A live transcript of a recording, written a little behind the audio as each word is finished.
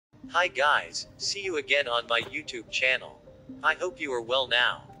Hi guys, see you again on my YouTube channel. I hope you are well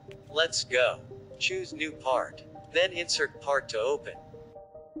now. Let's go. Choose new part. Then insert part to open.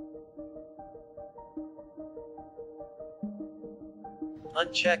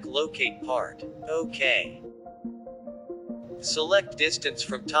 Uncheck locate part. OK. Select distance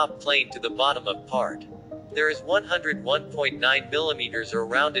from top plane to the bottom of part. There is 101.9 mm or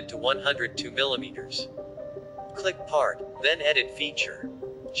rounded to 102 mm. Click part, then edit feature.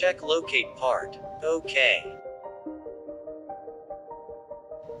 Check locate part. OK.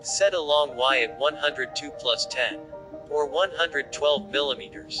 Set along Y at 102 plus 10. Or 112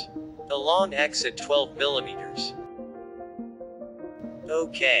 mm. Along X at 12 mm.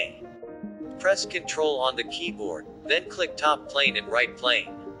 OK. Press Ctrl on the keyboard, then click top plane and right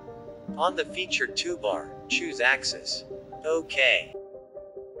plane. On the feature toolbar, choose axis. OK.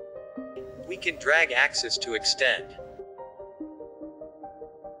 We can drag axis to extend.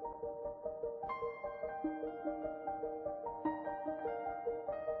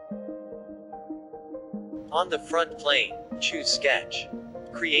 On the front plane, choose sketch.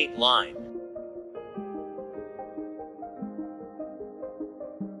 Create line.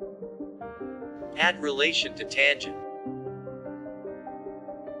 Add relation to tangent.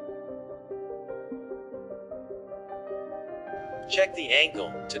 Check the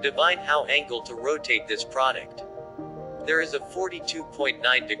angle, to define how angle to rotate this product. There is a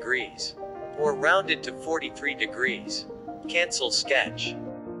 42.9 degrees. Or rounded to 43 degrees. Cancel sketch.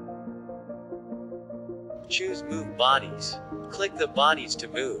 Choose move bodies. Click the bodies to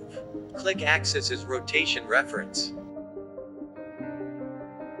move. Click axis as rotation reference.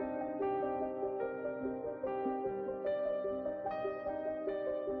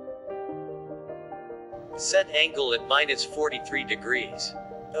 Set angle at -43 degrees.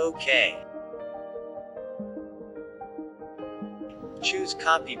 OK. Choose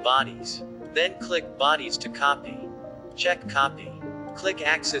copy bodies. Then click bodies to copy. Check copy. Click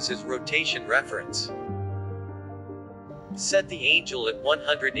axis as rotation reference. Set the angel at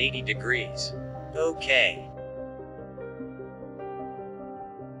 180 degrees. OK.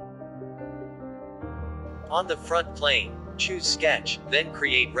 On the front plane, choose sketch, then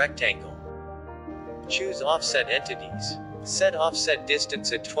create rectangle. Choose offset entities. Set offset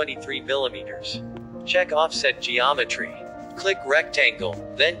distance at 23 mm. Check offset geometry. Click rectangle,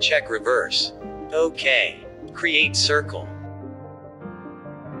 then check reverse. OK. Create circle.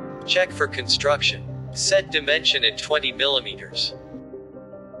 Check for construction. Set dimension at 20 mm.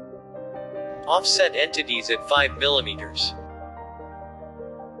 Offset entities at 5 mm.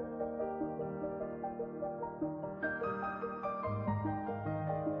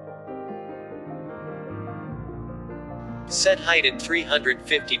 Set height at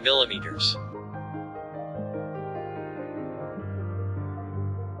 350 mm.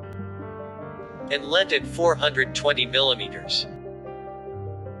 And length at 420 mm.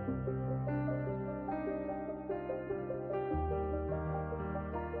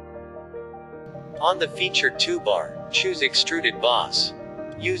 On the feature toolbar, choose extruded boss.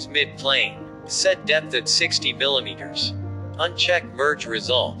 Use mid-plane. Set depth at 60 mm. Uncheck merge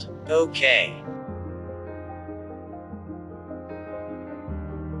result. OK.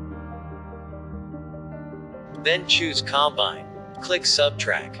 Then choose combine. Click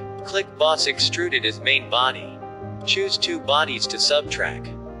subtract. Click boss extruded as main body. Choose two bodies to subtract.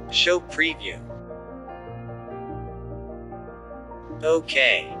 Show preview.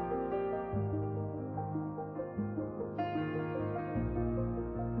 OK.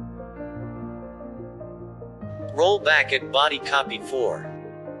 Roll back at body copy 4.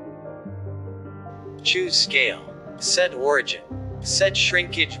 Choose scale. Set origin. Set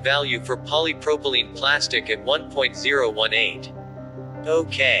shrinkage value for polypropylene plastic at 1.018.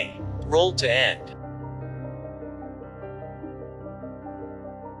 OK. Roll to end.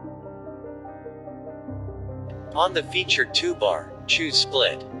 On the feature toolbar, choose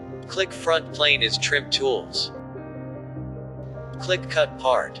split. Click front plane as trim tools. Click cut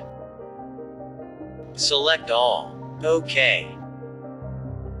part. Select all. OK.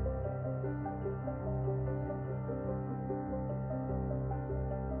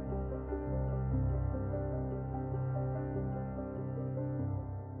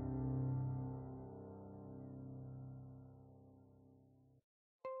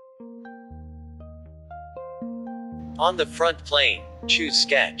 On the front plane, choose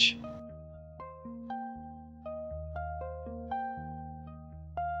sketch.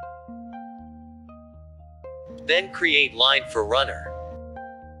 Then create line for runner.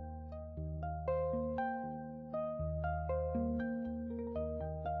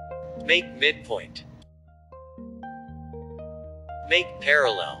 Make midpoint. Make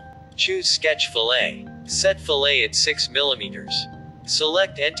parallel. Choose Sketch Fillet. Set fillet at 6 mm.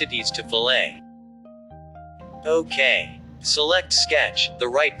 Select entities to fillet. OK. Select Sketch, the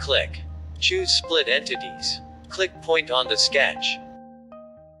right click. Choose Split Entities. Click point on the sketch.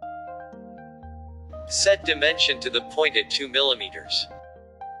 Set dimension to the point at 2 mm.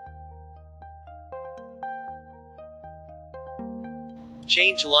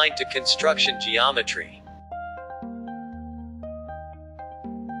 Change line to construction geometry.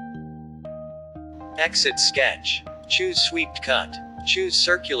 Exit sketch. Choose Swept Cut. Choose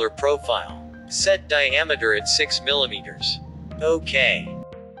Circular Profile. Set diameter at 6 mm. OK.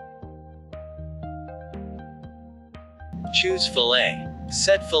 Choose Fillet.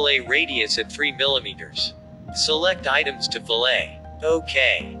 Set fillet radius at 3 mm. Select items to fillet.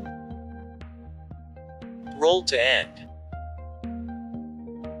 OK. Roll to end.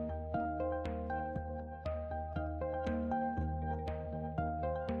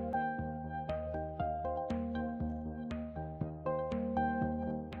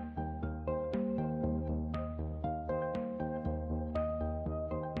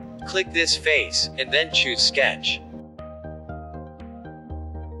 Click this face, and then choose Sketch.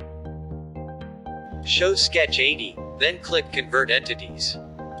 Show Sketch 80, then click Convert Entities.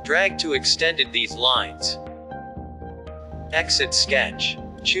 Drag to extended these lines. Exit Sketch.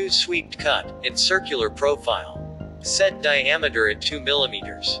 Choose Swept Cut, and Circular Profile. Set diameter at 2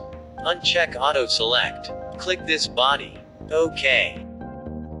 mm. Uncheck Auto Select. Click this body. OK.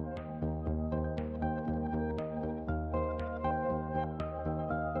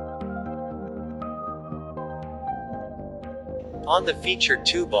 On the Featured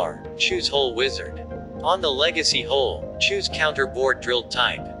toolbar, choose Hole Wizard. On the Legacy hole, choose Counterbore Drill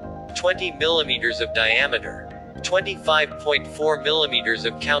Type. 20 mm of diameter. 25.4 mm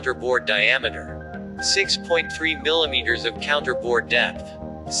of counterbore diameter. 6.3 mm of counterbore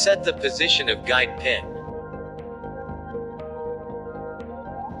depth. Set the position of guide pin.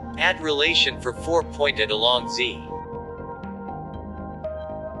 Add relation for 4 pointed along Z.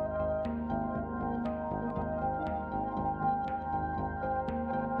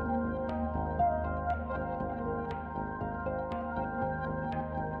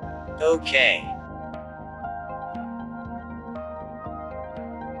 OK.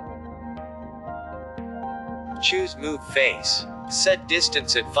 Choose Move Face. Set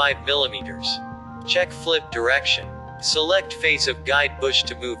distance at 5 mm. Check Flip Direction. Select face of guide bush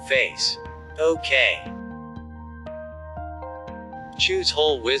to move face. OK. Choose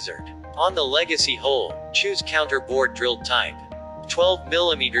Hole Wizard. On the Legacy hole, choose Counterbore Drill Type. 12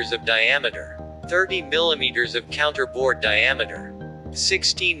 mm of diameter. 30 mm of counterbore diameter.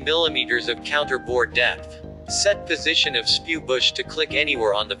 16 mm of counterbore depth. Set position of spew bush to click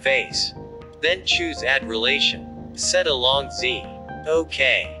anywhere on the face. Then choose Add Relation. Set along Z.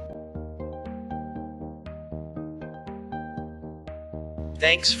 OK.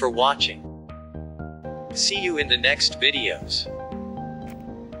 Thanks for watching. See you in the next videos.